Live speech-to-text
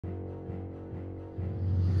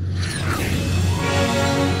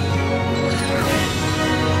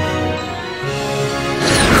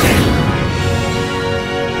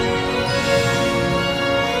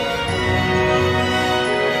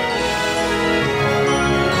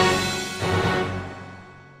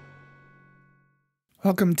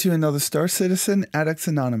Welcome to another Star Citizen Addicts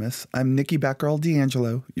Anonymous. I'm Nikki Batgirl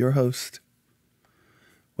D'Angelo, your host.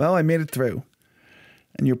 Well, I made it through.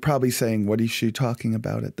 And you're probably saying, what is she talking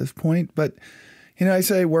about at this point? But, I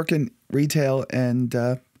say I work in retail and,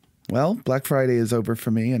 Black Friday is over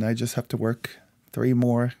for me and I just have to work 3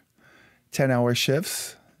 more 10-hour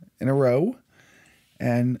shifts in a row.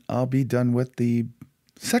 And I'll be done with the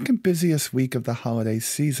second busiest week of the holiday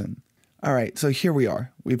season. All right, so here we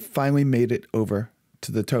are. We've finally made it over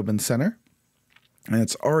to the Tobin Center, and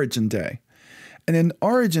it's Origin Day. And in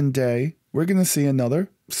Origin Day, we're going to see another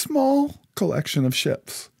small collection of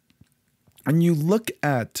ships. And you look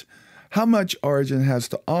at how much Origin has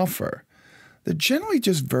to offer, they're generally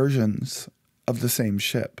just versions of the same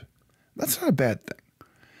ship. That's not a bad thing.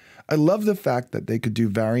 I love the fact that they could do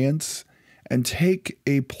variants and take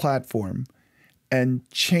a platform and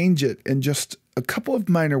change it in just a couple of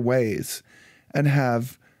minor ways and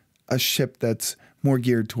have a ship that's more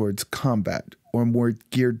geared towards combat or more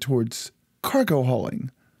geared towards cargo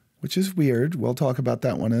hauling, which is weird. We'll talk about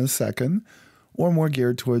that one in a second, or more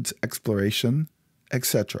geared towards exploration,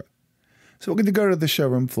 etc. So we're going to go to the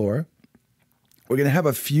showroom floor. We're going to have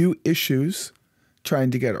a few issues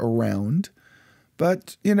trying to get around,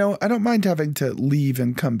 but, I don't mind having to leave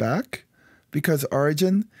and come back because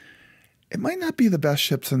Origin, it might not be the best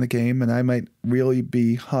ships in the game, and I might really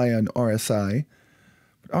be high on RSI,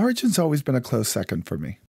 but Origin's always been a close second for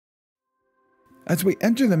me. As we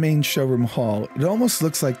enter the main showroom hall, it almost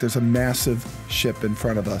looks like there's a massive ship in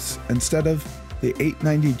front of us, instead of the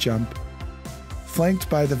 890 jump, flanked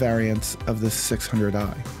by the variants of the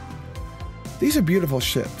 600i. These are beautiful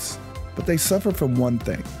ships, but they suffer from one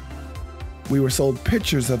thing. We were sold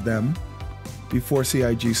pictures of them before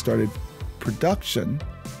CIG started production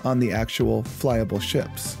on the actual flyable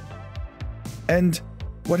ships. And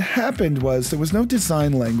what happened was there was no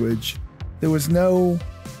design language, there was no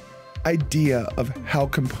idea of how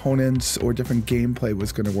components or different gameplay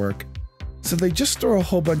was going to work. So they just throw a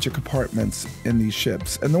whole bunch of compartments in these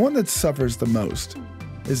ships, and the one that suffers the most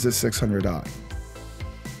is the 600i.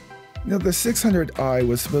 The 600i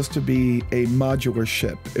was supposed to be a modular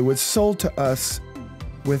ship. It was sold to us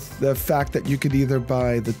with the fact that you could either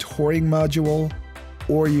buy the touring module,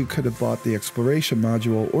 or you could have bought the exploration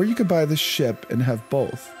module, or you could buy the ship and have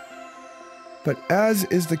both. But as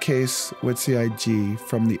is the case with CIG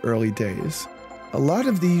from the early days, a lot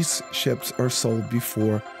of these ships are sold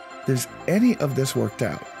before there's any of this worked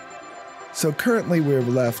out. So currently we're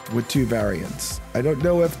left with 2 variants. I don't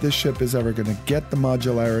know if this ship is ever going to get the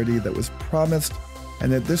modularity that was promised,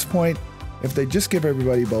 and at this point, if they just give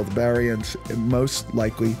everybody both variants, it most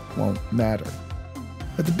likely won't matter.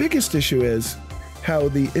 But the biggest issue is how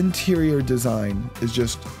the interior design is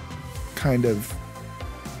just kind of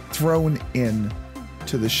thrown in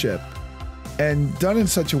to the ship and done in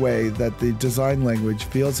such a way that the design language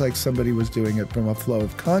feels like somebody was doing it from a flow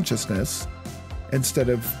of consciousness instead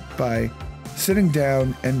of by sitting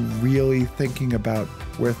down and really thinking about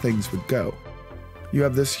where things would go. You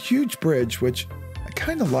have this huge bridge, which I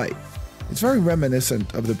kind of like. It's very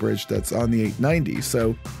reminiscent of the bridge that's on the 890,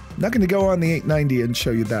 so I'm not going to go on the 890 and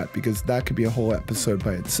show you that because that could be a whole episode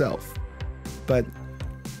by itself. But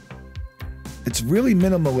it's really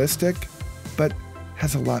minimalistic, but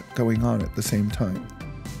has a lot going on at the same time.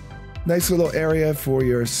 Nice little area for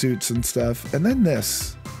your suits and stuff. And then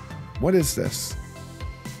this. What is this?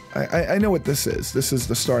 I know what this is. This is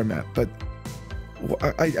the star map, but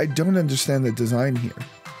I don't understand the design here,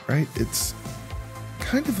 right? It's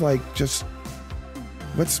kind of like just,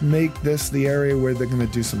 let's make this the area where they're going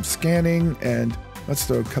to do some scanning, and let's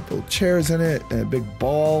throw a couple of chairs in it and a big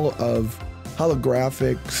ball of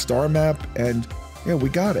holographic star map, and we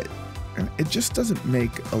got it. And it just doesn't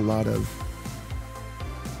make a lot of...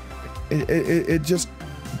 It just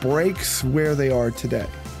breaks where they are today.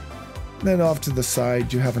 And then off to the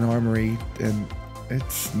side, you have an armory, and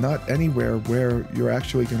it's not anywhere where you're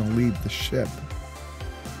actually going to leave the ship.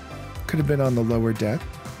 Could have been on the lower deck.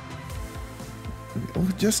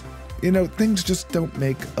 Just, things just don't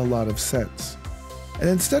make a lot of sense. And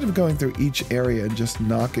instead of going through each area and just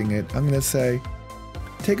knocking it, I'm going to say,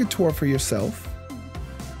 take a tour for yourself.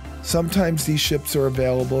 Sometimes these ships are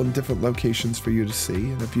available in different locations for you to see,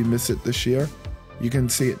 and if you miss it this year, you can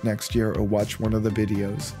see it next year or watch one of the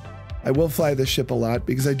videos. I will fly this ship a lot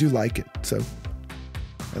because I do like it, so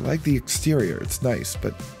I like the exterior, it's nice,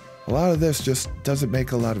 but a lot of this just doesn't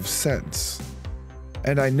make a lot of sense.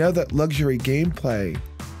 And I know that luxury gameplay,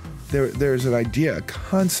 there's an idea, a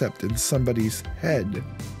concept in somebody's head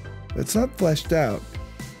that's not fleshed out.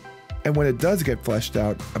 And when it does get fleshed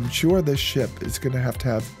out, I'm sure this ship is going to have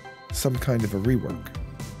some kind of a rework.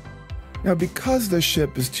 Now, because this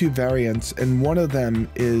ship is two variants, and one of them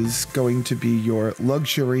is going to be your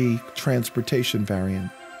luxury transportation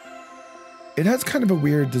variant, it has kind of a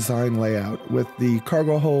weird design layout with the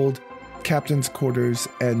cargo hold, captain's quarters,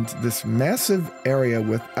 and this massive area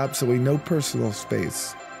with absolutely no personal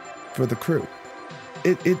space for the crew.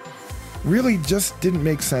 It really just didn't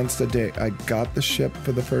make sense the day I got the ship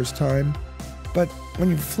for the first time, but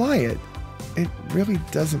when you fly it, it really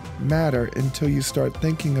doesn't matter until you start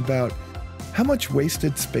thinking about how much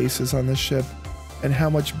wasted space is on this ship and how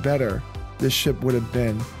much better this ship would have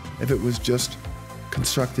been if it was just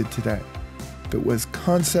constructed today. If it was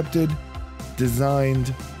concepted,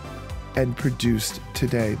 designed, and produced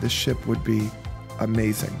today, the ship would be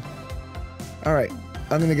amazing. All right,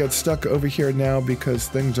 I'm gonna get stuck over here now because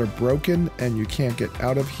things are broken and you can't get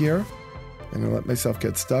out of here. I'm gonna let myself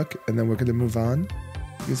get stuck and then we're gonna move on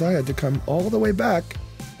because I had to come all the way back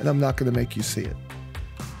and I'm not gonna make you see it.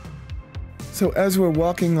 So as we're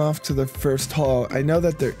walking off to the first hall, I know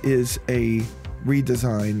that there is a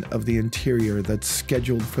redesign of the interior that's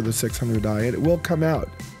scheduled for the 600i, and it will come out.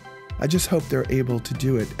 I just hope they're able to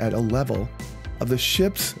do it at a level of the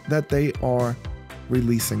ships that they are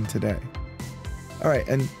releasing today. All right,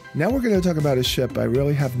 and now we're going to talk about a ship I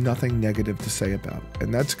really have nothing negative to say about,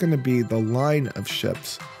 and that's going to be the line of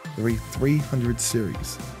ships, the 300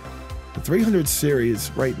 series. The 300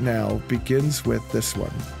 series right now begins with this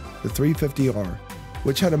one, the 350R,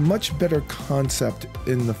 which had a much better concept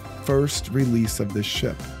in the first release of this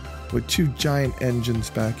ship, with two giant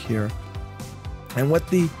engines back here. And what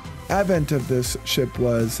the advent of this ship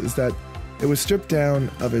is that it was stripped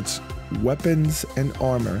down of its weapons and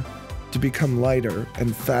armor to become lighter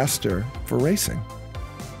and faster for racing.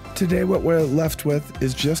 Today what we're left with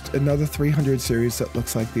is just another 300 series that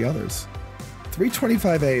looks like the others.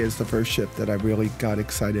 325A is the first ship that I really got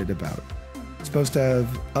excited about. It's supposed to have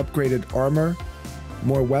upgraded armor,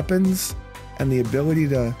 more weapons, and the ability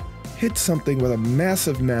to hit something with a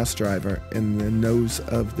massive mass driver in the nose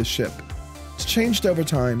of the ship. It's changed over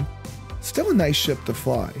time. Still a nice ship to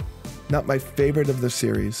fly. Not my favorite of the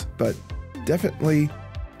series, but definitely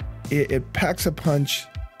it packs a punch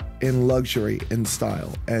in luxury and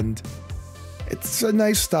style. And it's a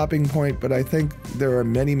nice stopping point, but I think there are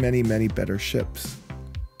many, many, many better ships.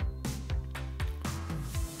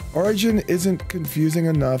 Origin isn't confusing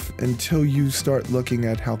enough until you start looking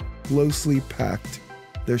at how closely packed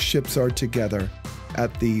their ships are together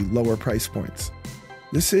at the lower price points.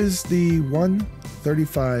 This is the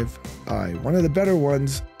 135i, one of the better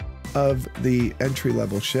ones of the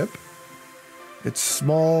entry-level ship. It's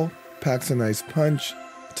small, packs a nice punch.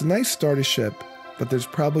 It's a nice starter ship, but there's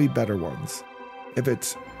probably better ones. If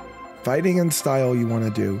it's fighting and style you want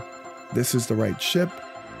to do, this is the right ship,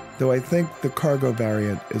 though I think the cargo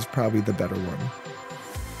variant is probably the better one.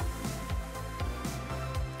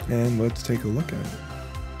 And let's take a look at it.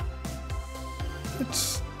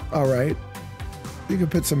 It's all right. You can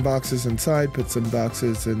put some boxes inside, put some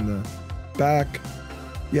boxes in the back.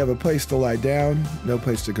 You have a place to lie down, no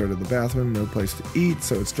place to go to the bathroom, no place to eat,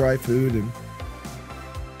 so it's dry food and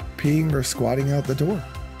peeing or squatting out the door.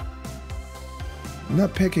 I'm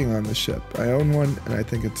not picking on the ship. I own one and I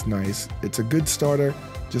think it's nice. It's a good starter,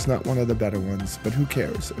 just not one of the better ones, but who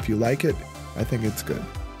cares? If you like it, I think it's good.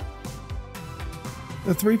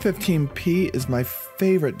 The 315P is my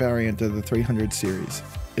favorite variant of the 300 series.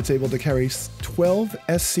 It's able to carry 12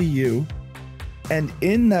 SCU, and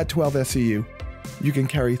in that 12 SCU, you can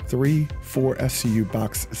carry 3 4 SCU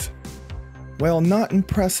boxes. While not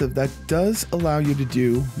impressive, that does allow you to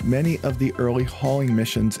do many of the early hauling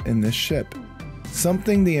missions in this ship,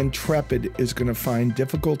 something the Intrepid is going to find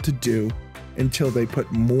difficult to do until they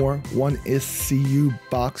put more 1 SCU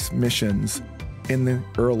box missions in the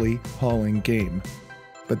early hauling game.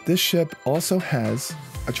 But this ship also has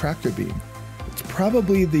a tractor beam. It's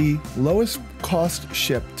probably the lowest cost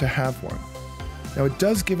ship to have one. Now it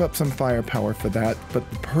does give up some firepower for that, but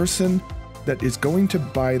the person that is going to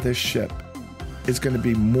buy this ship is going to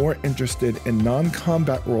be more interested in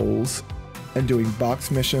non-combat roles and doing box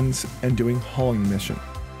missions and doing hauling missions.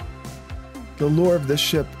 The lore of this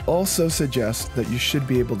ship also suggests that you should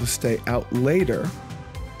be able to stay out later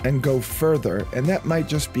and go further, and that might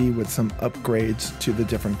just be with some upgrades to the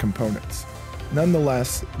different components.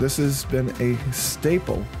 Nonetheless, this has been a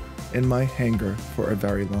staple in my hangar for a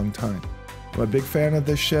very long time. I'm a big fan of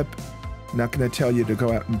this ship. I'm not going to tell you to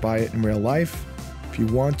go out and buy it in real life. If you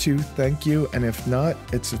want to, thank you, and if not,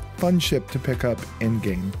 it's a fun ship to pick up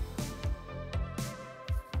in-game.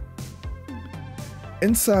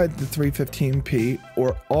 Inside the 315P,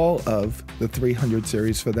 or all of the 300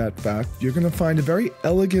 series for that fact, you're going to find a very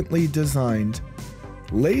elegantly designed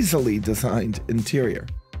lazily designed interior.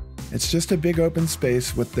 It's just a big open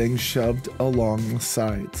space with things shoved along the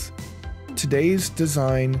sides. Today's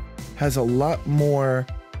design has a lot more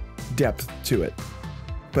depth to it,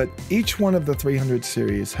 but each one of the 300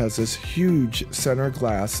 series has this huge center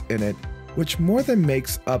glass in it, which more than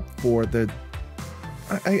makes up for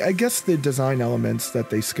I guess the design elements that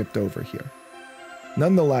they skipped over here.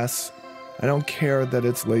 Nonetheless, I don't care that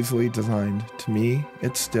it's lazily designed. To me,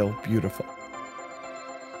 it's still beautiful.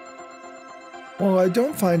 While I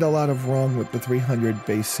don't find a lot of wrong with the 300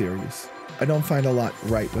 base series, I don't find a lot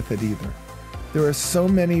right with it either. There are so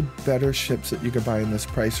many better ships that you could buy in this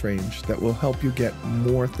price range that will help you get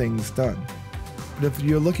more things done. But if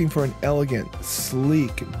you're looking for an elegant,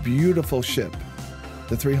 sleek, beautiful ship,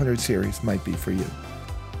 the 300 series might be for you.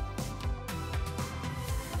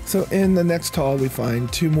 So in the next haul, we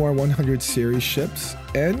find 2 more 100 series ships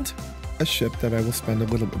and a ship that I will spend a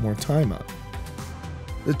little bit more time on.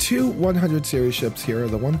 The 2 100 series ships here are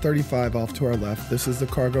the 135 off to our left. This is the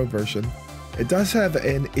cargo version. It does have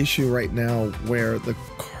an issue right now where the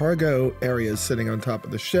cargo area is sitting on top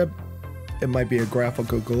of the ship. It might be a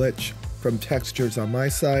graphical glitch from textures on my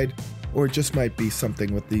side, or it just might be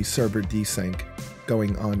something with the server desync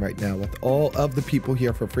going on right now with all of the people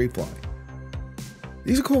here for free fly.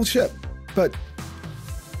 These are cool ship, but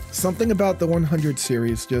something about the 100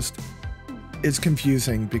 series just is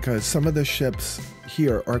confusing because some of the ships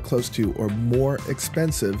here are close to or more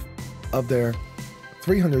expensive of their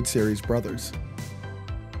 300 series brothers.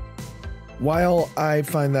 While I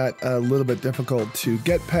find that a little bit difficult to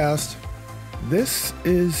get past, this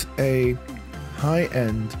is a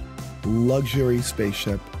high-end luxury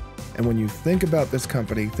spaceship. And when you think about this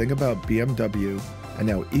company, think about BMW, and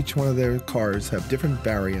now each one of their cars have different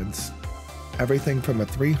variants. Everything from a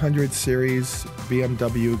 300 series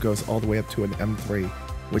BMW goes all the way up to an M3,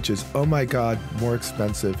 which is, oh my God, more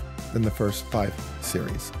expensive than the first 5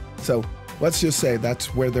 series. So let's just say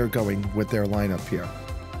that's where they're going with their lineup here.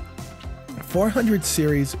 A 400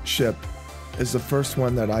 series ship is the first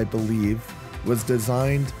one that I believe was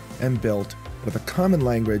designed and built with a common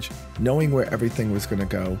language, knowing where everything was going to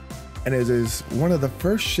go. And it is one of the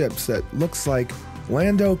first ships that looks like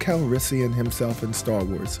Lando Calrissian himself in Star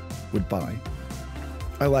Wars would buy.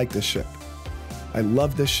 I like this ship. I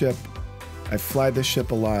love this ship. I fly this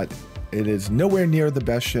ship a lot. It is nowhere near the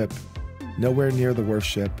best ship, nowhere near the worst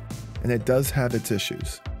ship, and it does have its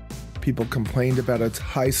issues. People complained about its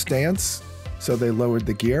high stance, so they lowered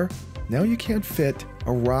the gear. Now you can't fit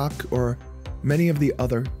a rock or many of the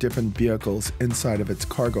other different vehicles inside of its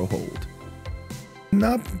cargo hold.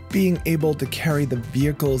 Not being able to carry the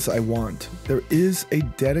vehicles I want, there is a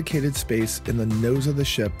dedicated space in the nose of the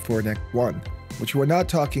ship for an X1, which we're not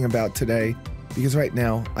talking about today because right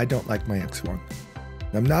now I don't like my X1.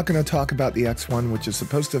 I'm not going to talk about the X1, which is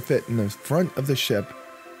supposed to fit in the front of the ship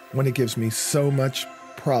when it gives me so much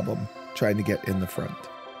problem trying to get in the front.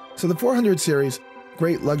 So the 400 series,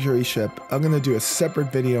 great luxury ship. I'm going to do a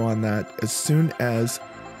separate video on that as soon as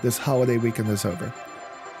this holiday weekend is over.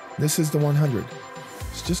 This is the 100.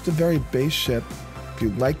 It's just a very base ship. If you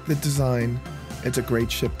like the design, it's a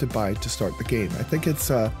great ship to buy to start the game. I think it's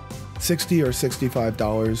 $60 or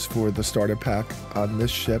 $65 for the starter pack on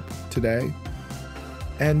this ship today.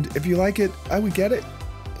 And if you like it, I would get it.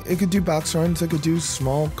 It could do box runs, it could do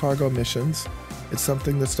small cargo missions. It's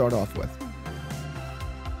something to start off with.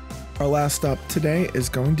 Our last stop today is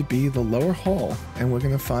going to be the lower hull, and we're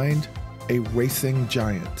going to find a racing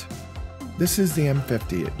giant. This is the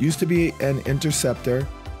M50. It used to be an interceptor,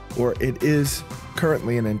 or it is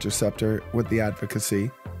currently an interceptor with the advocacy.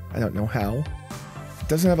 I don't know how. It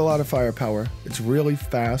doesn't have a lot of firepower. It's really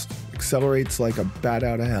fast, accelerates like a bat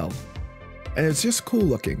out of hell. And it's just cool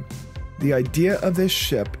looking. The idea of this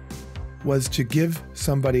ship was to give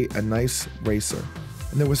somebody a nice racer.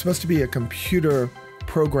 And there was supposed to be a computer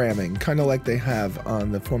programming, kind of like they have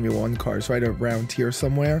on the Formula 1 cars right around here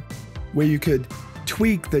somewhere, where you could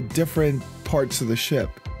tweak the different parts of the ship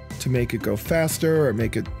to make it go faster or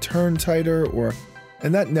make it turn tighter,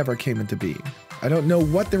 and that never came into being. I don't know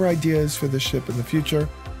what their idea is for this ship in the future.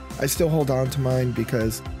 I still hold on to mine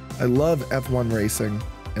because I love F1 racing,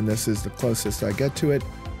 and this is the closest I get to it.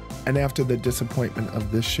 And after the disappointment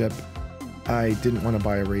of this ship, I didn't want to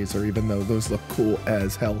buy a Razor, even though those look cool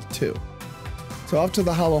as hell too. So off to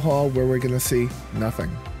the Hollow Hall, where we're going to see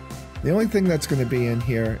nothing. The only thing that's going to be in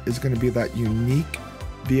here is going to be that unique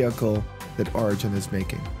vehicle that Origin is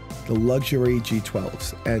making, the luxury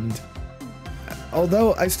G12s. And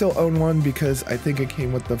although I still own one because I think it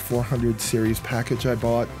came with the 400 series package I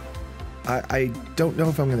bought, I don't know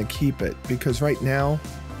if I'm going to keep it because right now,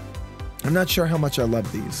 I'm not sure how much I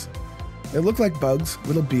love these. They look like bugs,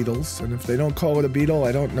 little beetles, and if they don't call it a beetle,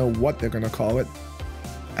 I don't know what they're going to call it.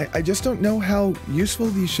 I just don't know how useful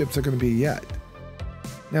these ships are going to be yet.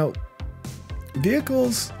 Now,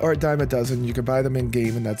 vehicles are a dime a dozen. You can buy them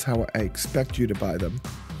in-game, and that's how I expect you to buy them.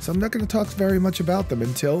 So I'm not going to talk very much about them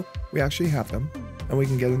until we actually have them, and we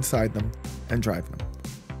can get inside them and drive them.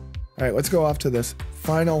 All right, let's go off to this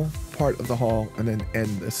final part of the haul and then end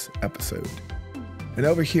this episode. And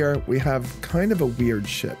over here, we have kind of a weird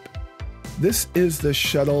ship. This is the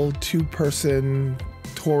shuttle two-person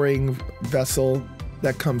touring vessel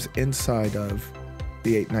that comes inside of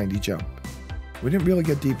the 890 Jump. We didn't really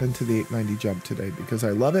get deep into the 890 Jump today because I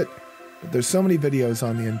love it, but there's so many videos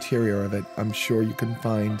on the interior of it, I'm sure you can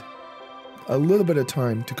find a little bit of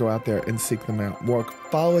time to go out there and seek them out.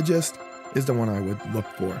 Morphologist is the one I would look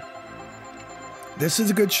for. This is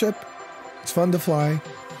a good ship. It's fun to fly,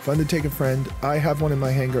 fun to take a friend. I have one in my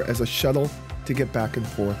hangar as a shuttle to get back and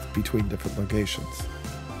forth between different locations.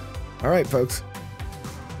 All right, folks.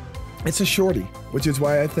 It's a shorty, which is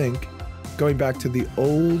why I think going back to the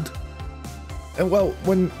old, and well,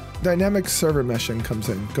 when dynamic server meshing comes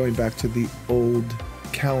in, going back to the old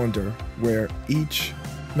calendar where each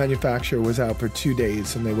manufacturer was out for 2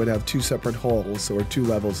 days and they would have 2 separate halls or 2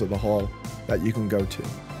 levels of the hall that you can go to.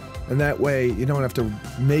 And that way you don't have to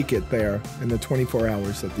make it there in the 24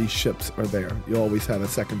 hours that these ships are there. You always have a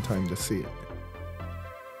second time to see it.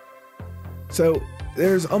 So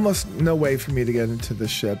there's almost no way for me to get into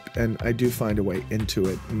this ship, and I do find a way into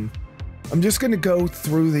it. And I'm just going to go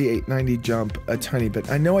through the 890 Jump a tiny bit.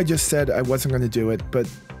 I know I just said I wasn't going to do it, but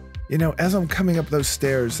you know, as I'm coming up those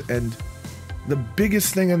stairs and the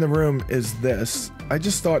biggest thing in the room is this, I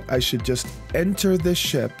just thought I should just enter this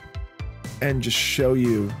ship and just show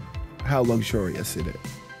you how luxurious it is.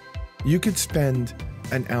 You could spend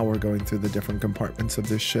an hour going through the different compartments of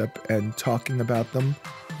this ship and talking about them,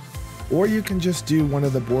 or you can just do one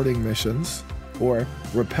of the boarding missions or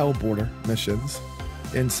repel border missions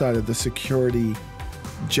inside of the security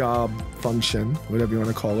job function, whatever you want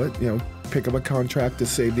to call it. You know, pick up a contract to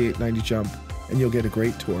save the 890 Jump, and you'll get a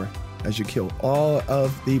great tour as you kill all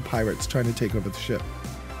of the pirates trying to take over the ship.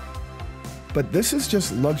 But this is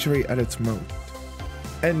just luxury at its most.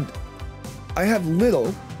 And I have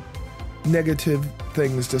little negative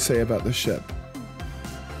things to say about the ship,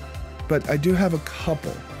 but I do have a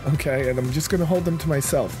couple, okay? And I'm just going to hold them to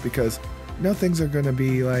myself because no things are going to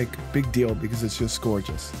be like big deal because it's just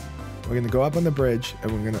gorgeous. We're going to go up on the bridge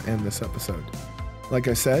and we're going to end this episode. Like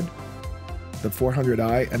I said, the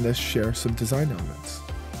 400i and this share some design elements,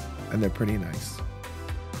 and they're pretty nice.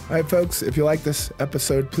 All right, folks, if you like this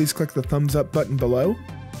episode, please click the thumbs up button below.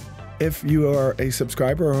 If you are a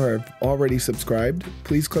subscriber or have already subscribed,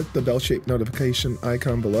 please click the bell-shaped notification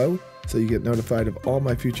icon below so you get notified of all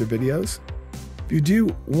my future videos. If you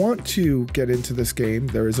do want to get into this game,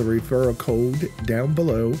 there is a referral code down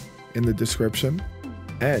below in the description.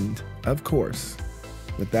 And, of course,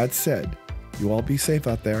 with that said, you all be safe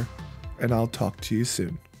out there, and I'll talk to you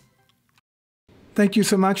soon. Thank you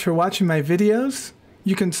so much for watching my videos.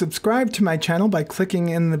 You can subscribe to my channel by clicking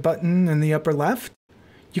in the button in the upper left.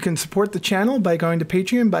 You can support the channel by going to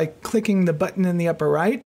Patreon by clicking the button in the upper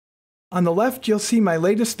right. On the left, you'll see my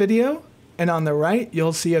latest video, and on the right,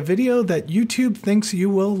 you'll see a video that YouTube thinks you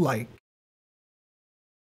will like.